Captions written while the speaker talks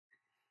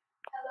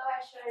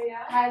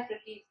Aishwarya. Hi,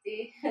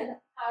 Prakeerthi.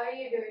 How are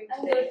you doing today?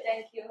 I'm good,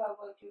 thank you. How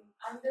about you?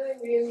 I'm doing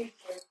really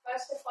good.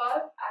 First of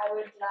all, I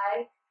would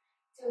like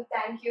to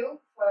thank you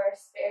for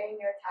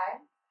sparing your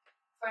time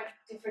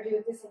for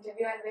doing this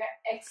interview, and we're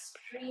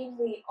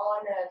extremely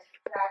honored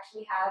to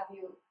actually have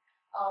you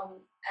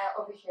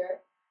over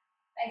here.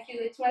 Thank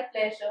you. It's my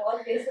pleasure.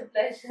 Always a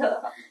pleasure.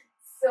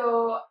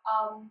 So,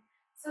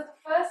 so the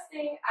first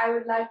thing I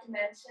would like to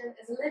mention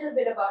is a little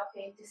bit about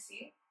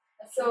Paint2see.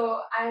 So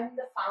I'm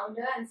the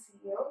founder and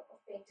CEO of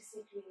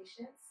Paint2see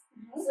Creations.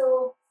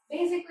 So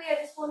basically,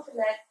 I just want to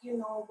let you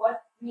know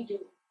what we do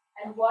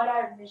and what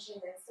our mission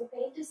is. So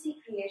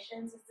Paint2see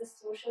Creations is the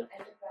social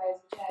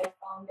enterprise which I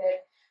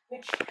founded,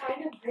 which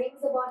kind of brings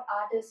about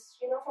artists,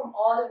 from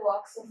all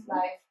walks of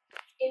life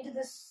into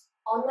this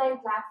online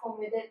platform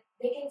where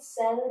they can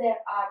sell their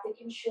art, they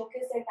can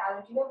showcase their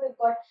talent. We've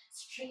got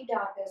street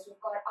artists,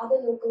 we've got other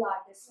local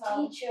artists,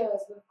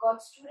 teachers, we've got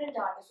student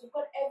artists, we've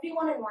got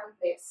everyone in one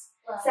place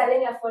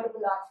selling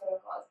affordable art for a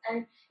cause.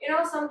 And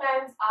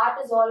sometimes art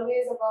is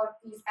always about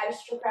these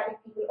aristocratic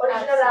people,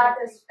 original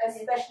artists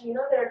especially,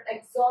 there are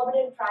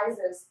exorbitant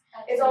prices.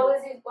 It's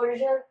always these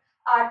original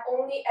art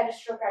only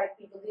aristocratic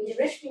people.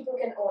 These rich people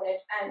can own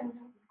it, and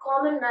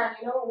common man,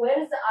 where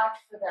is the art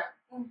for them?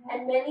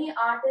 And many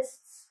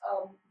artists'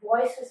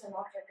 voices are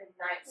not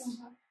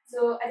recognized.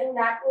 So I think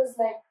that was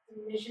like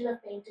the mission of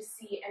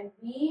Paint2see, and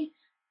we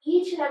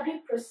each and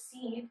every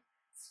proceed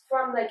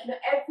from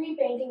every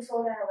painting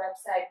sold on our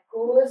website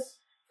goes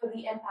for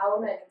the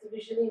empowerment of the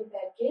visually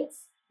impaired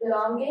kids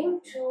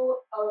belonging to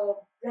a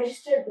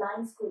registered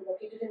blind school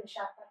located in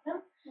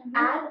Visakhapatnam,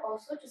 and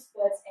also to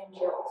Spurs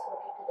NGO, also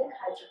located in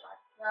Hyderabad.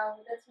 Wow,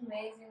 that's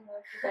amazing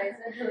what you guys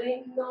are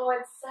doing. No,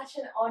 it's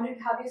such an honor to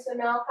have you. So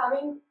now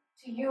coming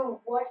to you,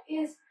 what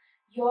is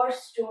your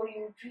story?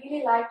 We'd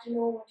really like to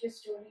know what your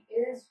story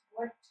is,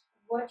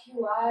 what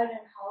you are,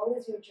 and how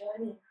is your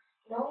journey,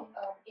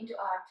 into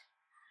art.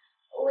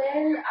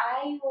 Well,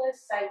 I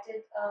was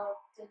sighted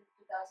till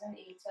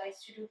 2008, so I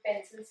used to do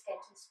pencil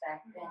sketches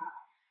back then.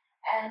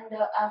 And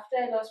after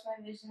I lost my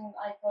vision,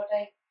 I thought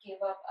I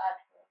gave up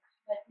artwork.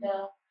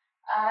 But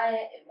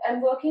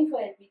I'm working for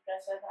LB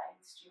Prasad Eye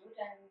Institute,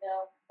 and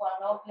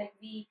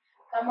we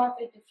come up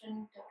with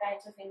different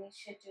kinds of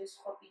initiatives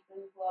for people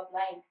who are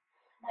blind.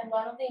 And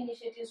one of the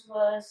initiatives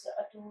was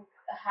to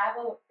have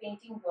a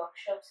painting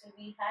workshop. So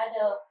we had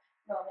an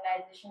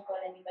organization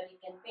called Anybody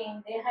Can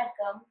Paint. They had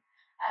come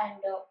and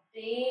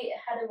they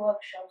had a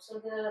workshop. So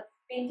the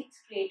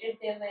paintings created,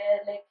 they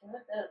were the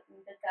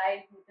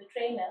guy who, the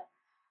trainer,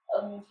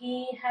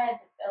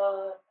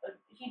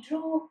 he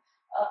drew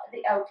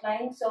the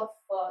outlines of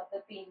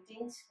the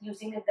paintings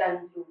using a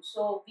gun glue.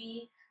 So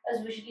we,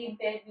 as visually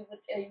impaired, we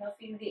would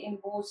feel the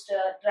embossed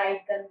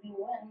dried gun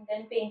glue and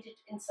then paint it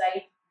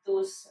inside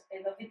those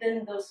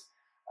within those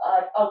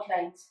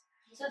outlines.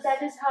 So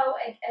that is how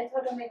I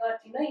thought, oh my god,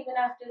 even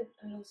after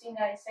losing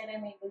eyesight,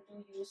 I'm able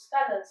to use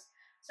colors.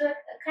 So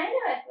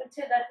I would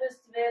say that was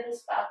where the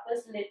spark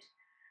was lit.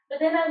 But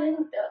then I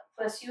didn't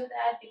pursue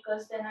that,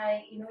 because then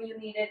you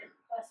needed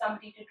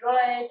somebody to draw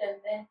it,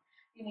 and then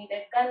you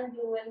needed gun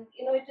glue, and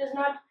it was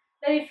not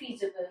very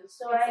feasible.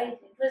 So it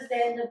was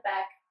there in the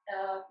back.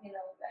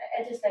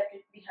 I just left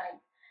it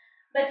behind.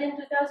 But in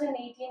 2018,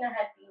 I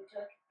had been to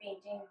a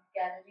painting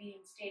gallery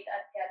in State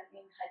Art Gallery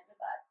in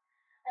Hyderabad.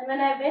 And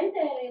when I went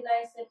there, I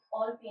realized that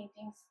all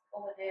paintings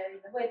over there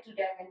were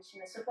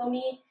two-dimensional. So for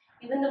me,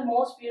 even the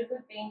most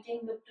beautiful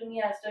painting looked to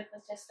me as though it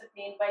was just a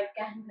plain white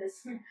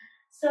canvas.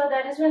 So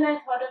that is when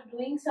I thought of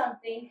doing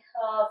something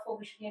for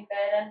visually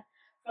impaired. And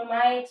from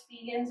my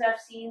experience, I've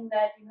seen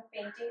that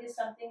painting is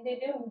something they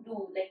don't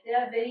do. Like,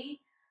 there are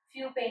very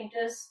few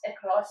painters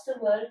across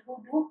the world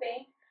who do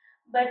paint,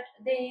 but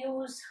they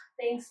use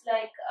things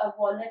like a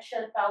walnut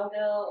shell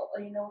powder, or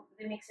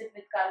they mix it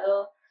with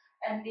color,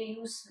 and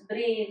they use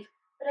braille.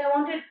 But I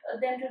wanted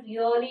them to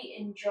really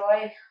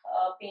enjoy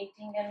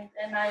painting, and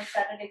then I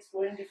started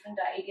exploring different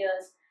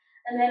ideas.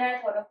 And then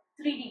I thought of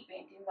 3D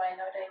painting. Why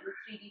not? I do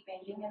 3D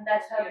painting, and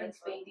that's how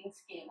these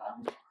paintings came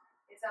out.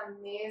 It's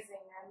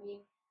amazing. I mean,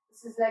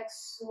 this is like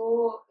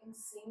so in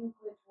sync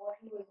with what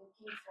we were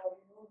looking for.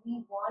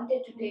 We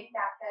wanted to take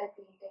tactile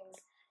paintings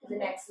to the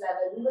next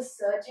level. We were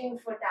searching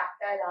for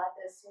tactile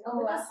artists,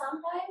 because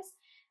sometimes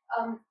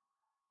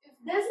if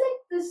there's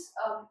like this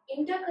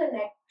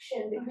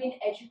interconnection between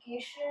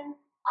education,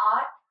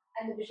 art,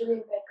 and the visually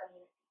impaired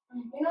community.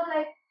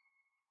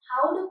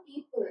 How do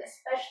people,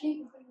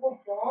 especially people who are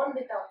born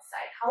without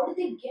sight, how do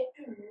they get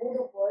to know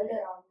the world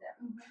around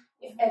them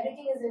if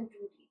everything is in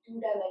 2D,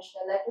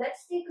 two-dimensional? Like,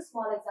 let's take a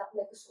small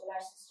example like the solar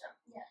system.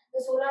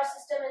 The solar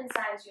system in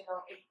science,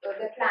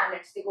 the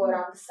planets, they go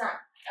around the sun.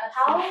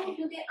 How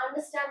do they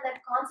understand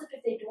that concept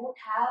if they don't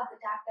have the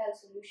tactile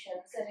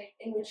solutions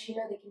in which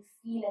they can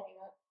feel and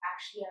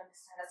actually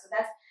understand it? So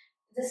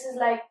this is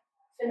like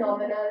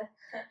phenomenal.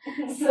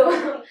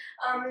 So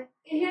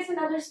here's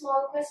another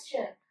small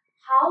question.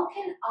 How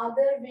can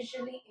other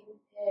visually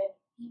impaired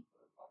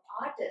people or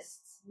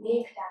artists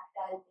make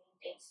tactile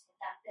paintings with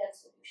tactile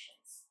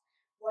solutions?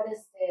 What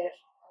is their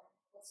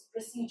what's the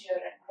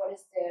procedure, and what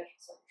is their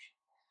solution?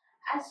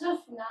 as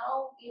of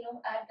now,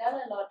 I've done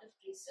a lot of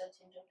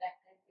research into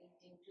tactile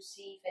painting to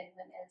see if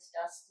anyone else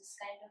does this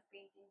kind of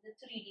painting, the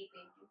 3D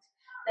paintings.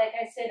 Like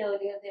I said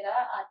earlier, there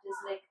are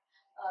artists like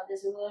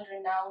there's a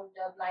world-renowned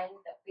blind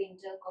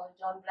painter called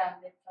John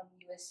Bramlett from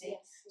USA.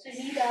 Yes, So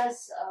yes. he does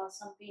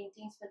some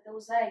paintings, but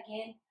those are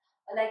again,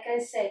 like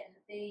I said,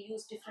 they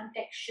use different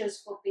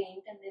textures for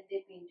paint and then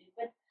they paint it.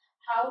 But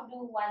how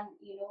do one,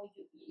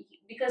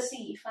 because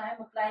see, if I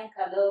am applying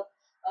color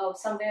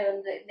somewhere on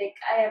the, like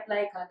I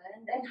apply color,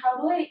 and then how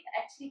do I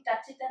actually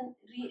touch it and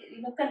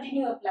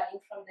continue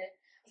applying from there?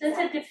 So it's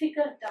a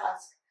difficult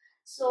task.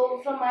 So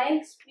from my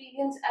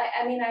experience,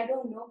 I mean I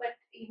don't know, but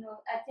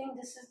I think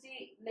this is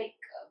the like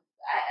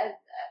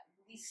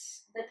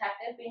these the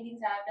tactile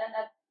paintings I've done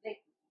are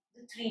like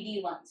the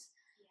 3D ones.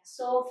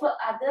 So for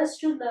others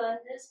to learn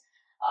this,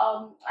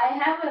 I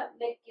have a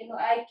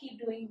I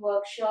keep doing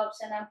workshops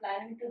and I'm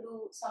planning to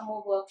do some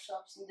more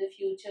workshops in the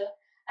future,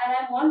 and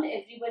I want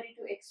everybody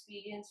to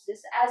experience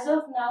this. As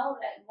of now,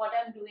 what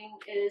I'm doing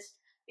is,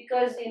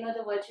 because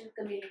the virtual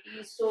community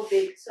is so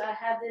big, so I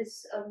have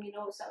this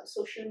some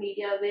social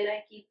media where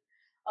I keep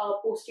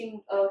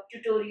posting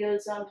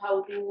tutorials on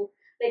how to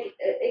like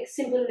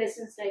simple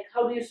lessons like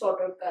how do you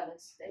sort out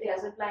colors, like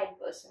as a blind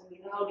person,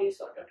 how do you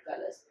sort out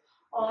colors,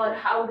 or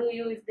how do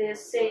you, if there's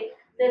say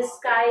there's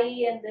sky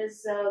and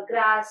there's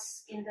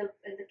grass in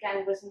the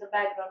canvas in the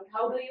background,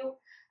 how do you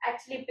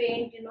actually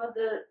paint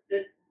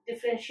the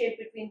differentiate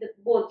between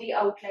both the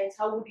outlines,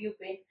 how would you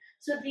paint?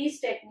 So these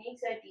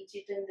techniques I teach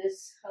it in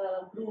this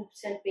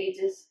groups and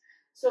pages.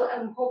 So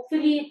I'm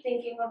hopefully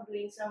thinking of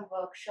doing some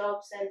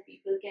workshops and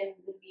people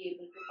will be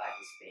able to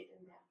participate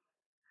in them.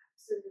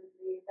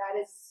 Absolutely, that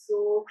is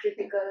so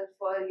critical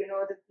for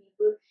the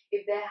people,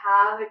 if they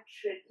have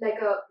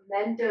like a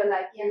mentor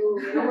like you,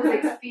 who's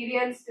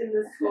experienced in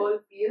this whole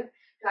field,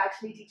 to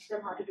actually teach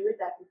them how to do it.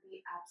 That would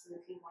be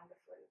absolutely wonderful.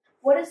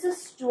 What is the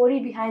story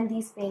behind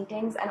these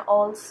paintings? And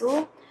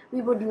also,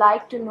 we would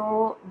like to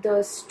know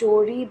the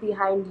story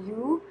behind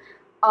you,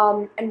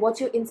 and what's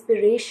your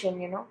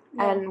inspiration,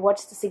 and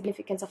what's the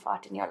significance of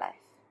art in your life?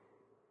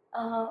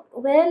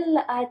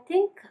 Well, I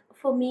think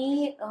for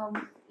me,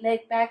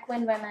 like back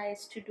when I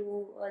used to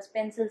do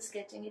pencil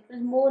sketching, it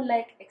was more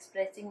like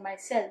expressing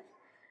myself,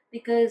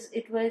 because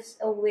it was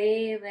a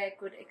way where I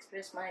could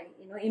express my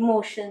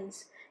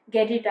emotions,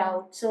 get it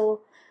out.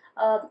 So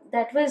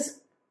that was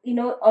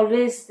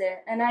always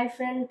there, and I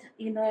felt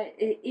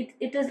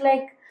it is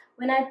like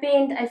when I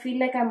paint, I feel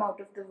like I'm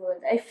out of the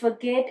world. I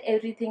forget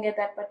everything at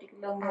that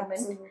particular moment.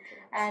 Absolutely.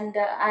 And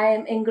I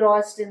am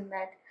engrossed in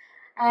that.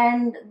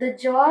 And the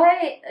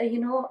joy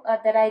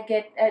that I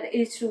get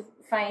is to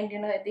find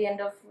at the end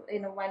of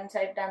once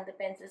I've done the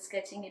pencil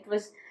sketching, it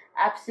was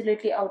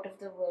absolutely out of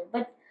the world.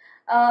 But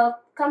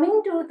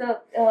coming to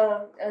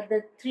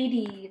the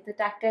 3D, the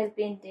tactile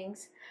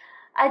paintings,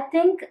 I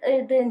think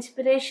the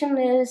inspiration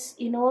is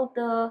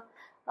the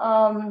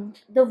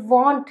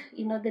want,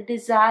 the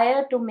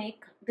desire to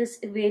make this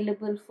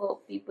available for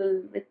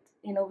people with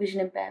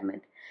vision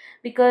impairment,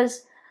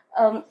 because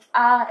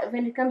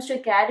when it comes to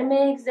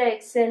academics, they're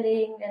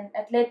excelling, and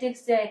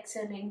athletics, they're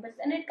excelling. But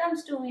when it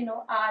comes to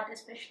art,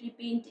 especially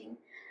painting,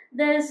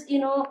 there's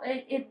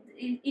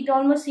it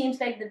almost seems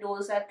like the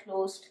doors are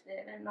closed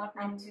there, and not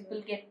many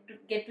people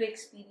get to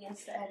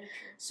experience that.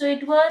 So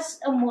it was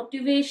a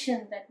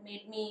motivation that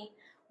made me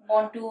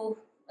want to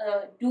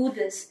do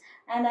this.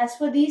 And as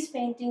for these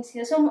paintings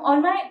here, so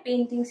on my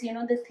paintings,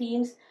 the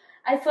themes,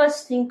 I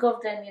first think of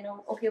them,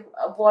 okay,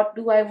 what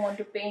do I want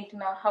to paint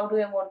now? How do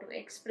I want to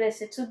express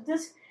it? So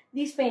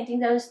these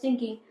paintings, I was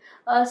thinking,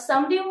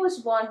 somebody who was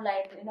born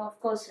blind, of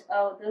course,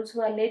 those who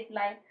are late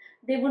blind,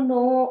 they would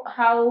know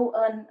how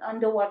an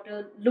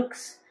underwater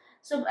looks.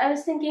 So I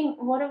was thinking,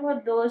 what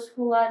about those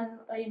who are,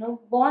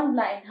 born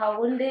blind? How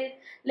will they,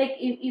 like,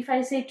 if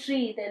I say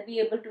tree, they'll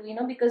be able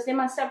to, because they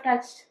must have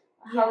touched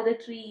how the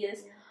tree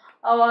is.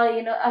 Or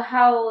a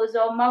house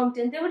or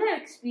mountain, they would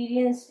have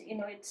experienced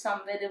it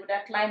somewhere. They would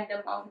have climbed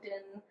a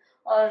mountain,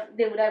 or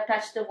they would have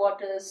touched the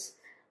waters.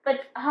 But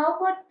how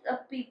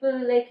about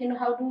people, like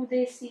how do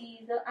they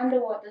see the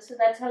underwater? So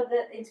that's how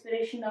the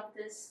inspiration of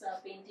this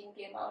painting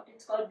came out.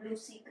 It's called Blue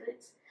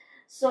Secrets.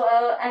 So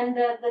and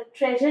the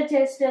treasure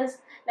chest is,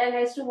 like,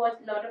 I used to watch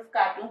a lot of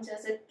cartoons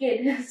as a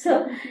kid.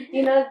 So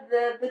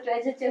the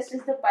treasure chest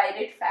is the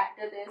pirate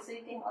factor there. So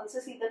you can also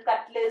see the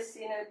cutlass.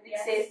 It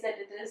says that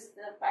it is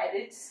the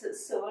pirate's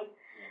sword.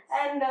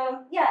 And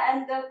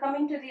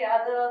coming to the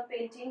other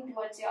painting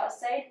towards your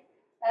side,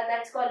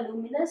 that's called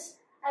Luminous.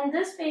 And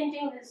this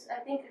painting is, I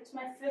think it's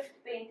my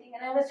 5th painting,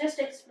 and I was just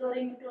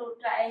exploring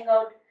trying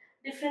out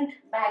different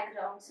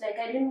backgrounds. Like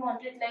I didn't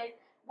want it like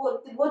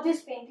both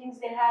these paintings,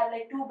 they have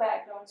like 2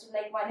 backgrounds. So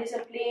like one is a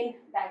plain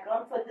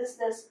background. For this,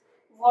 there's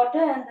water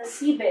and the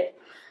seabed,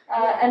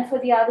 and for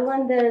the other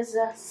one there's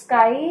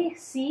sky,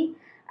 sea,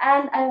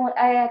 and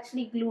I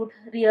actually glued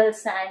real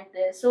sand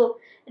there. So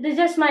it is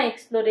just my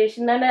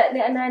exploration, and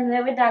I've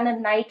never done a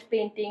night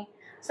painting.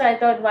 So I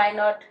thought, why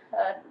not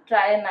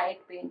try a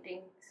night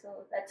painting? So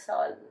that's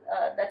all.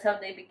 That's how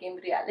they became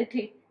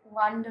reality.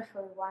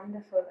 Wonderful,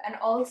 wonderful. And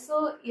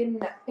also in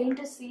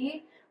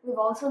Paint2See, we've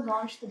also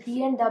launched the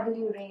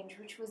B&W range,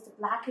 which was the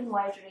black and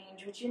white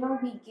range, which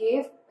we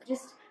gave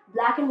just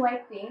black and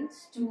white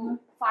paints to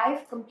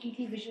 5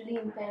 completely visually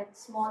impaired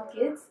small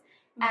kids,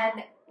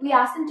 and we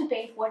asked them to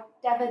paint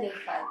whatever they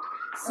felt.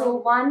 So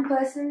one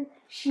person,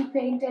 she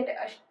painted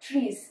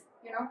trees.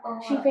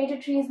 She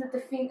painted trees with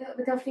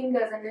with her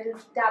fingers and little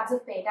dabs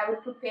of paint. I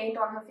would put paint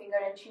on her finger,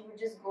 and she would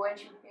just go and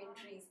she would paint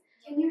trees.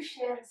 Can you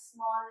share a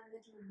small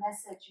little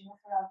message,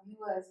 for our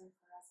viewers and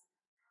for us?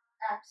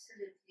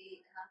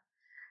 Absolutely.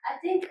 I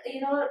think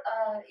it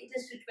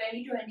is to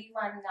 2021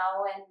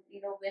 now, and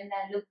when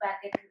I look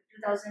back at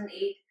 2008,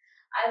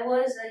 I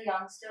was a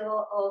youngster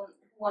who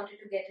wanted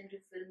to get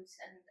into films,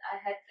 and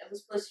I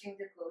was pursuing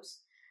the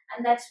course,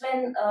 and that's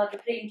when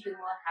the brain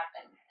tumor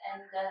happened,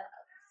 and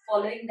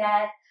following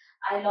that,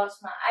 I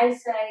lost my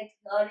eyesight,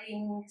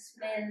 hearing,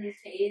 smell,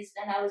 taste,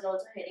 and I was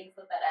also heading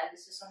for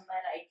paralysis on my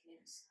right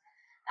limbs.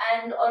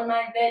 And on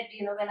my bed,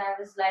 when I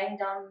was lying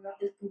down,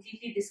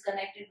 completely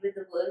disconnected with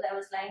the world, I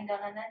was lying down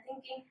and I'm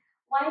thinking,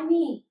 why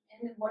me?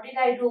 And what did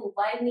I do?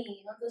 Why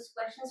me? Those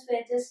questions were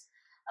just,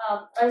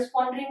 I was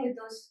pondering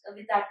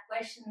with that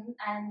question.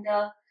 And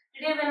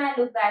today, when I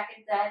look back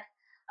at that,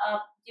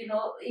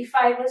 if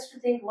I was to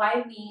think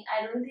why me,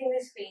 I don't think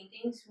these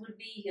paintings would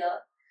be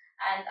here,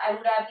 and I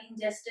would have been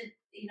just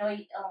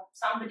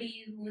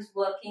somebody who is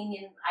working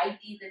in IT,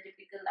 the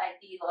typical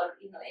IT, or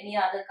any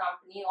other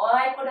company, or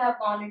I could have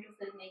gone into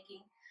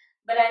filmmaking,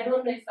 but I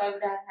don't know if I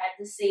would have had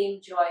the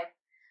same joy.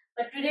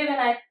 But today, when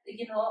I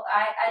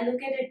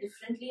look at it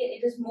differently,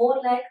 it is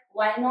more like,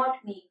 why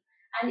not me?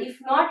 And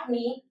if not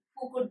me,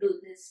 who could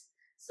do this?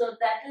 So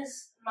that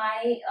is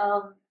my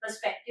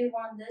perspective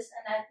on this,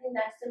 and I think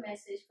that's the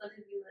message for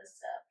the viewers.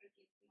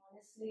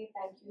 Honestly,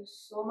 thank you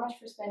so much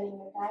for spending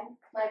your time.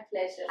 My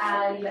pleasure.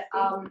 And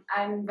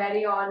I'm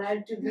very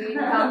honored to be in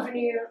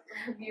company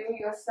of you.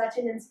 You're such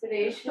an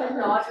inspiration,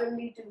 not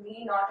only to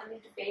me, not only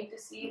to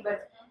Paint2See,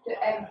 but to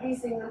every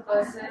single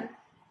person.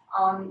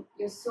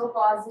 You're so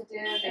positive.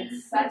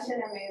 It's such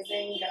an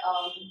amazing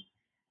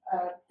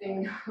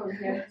thing over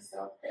here.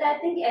 So, but I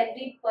think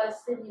every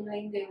person,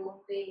 in their own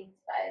way,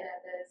 inspire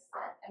others.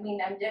 I mean,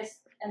 I'm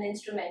just an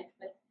instrument,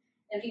 but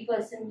every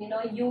person,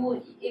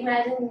 you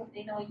imagine,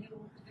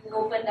 you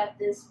opened up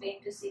this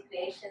Paint2See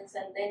creations,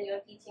 and then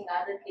you're teaching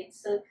other kids.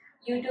 So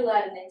you too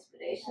are an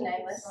inspiration,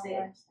 I must say.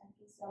 Thank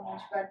you so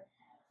much. But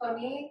for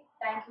me,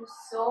 thank you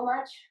so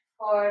much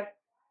for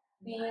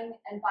being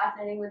and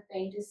partnering with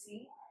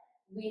Paint2See.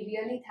 We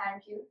really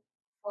thank you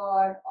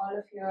for all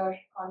of your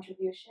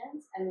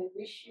contributions, and we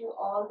wish you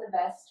all the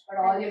best for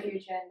all your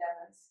future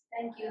endeavors.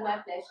 Thank you, my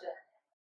pleasure.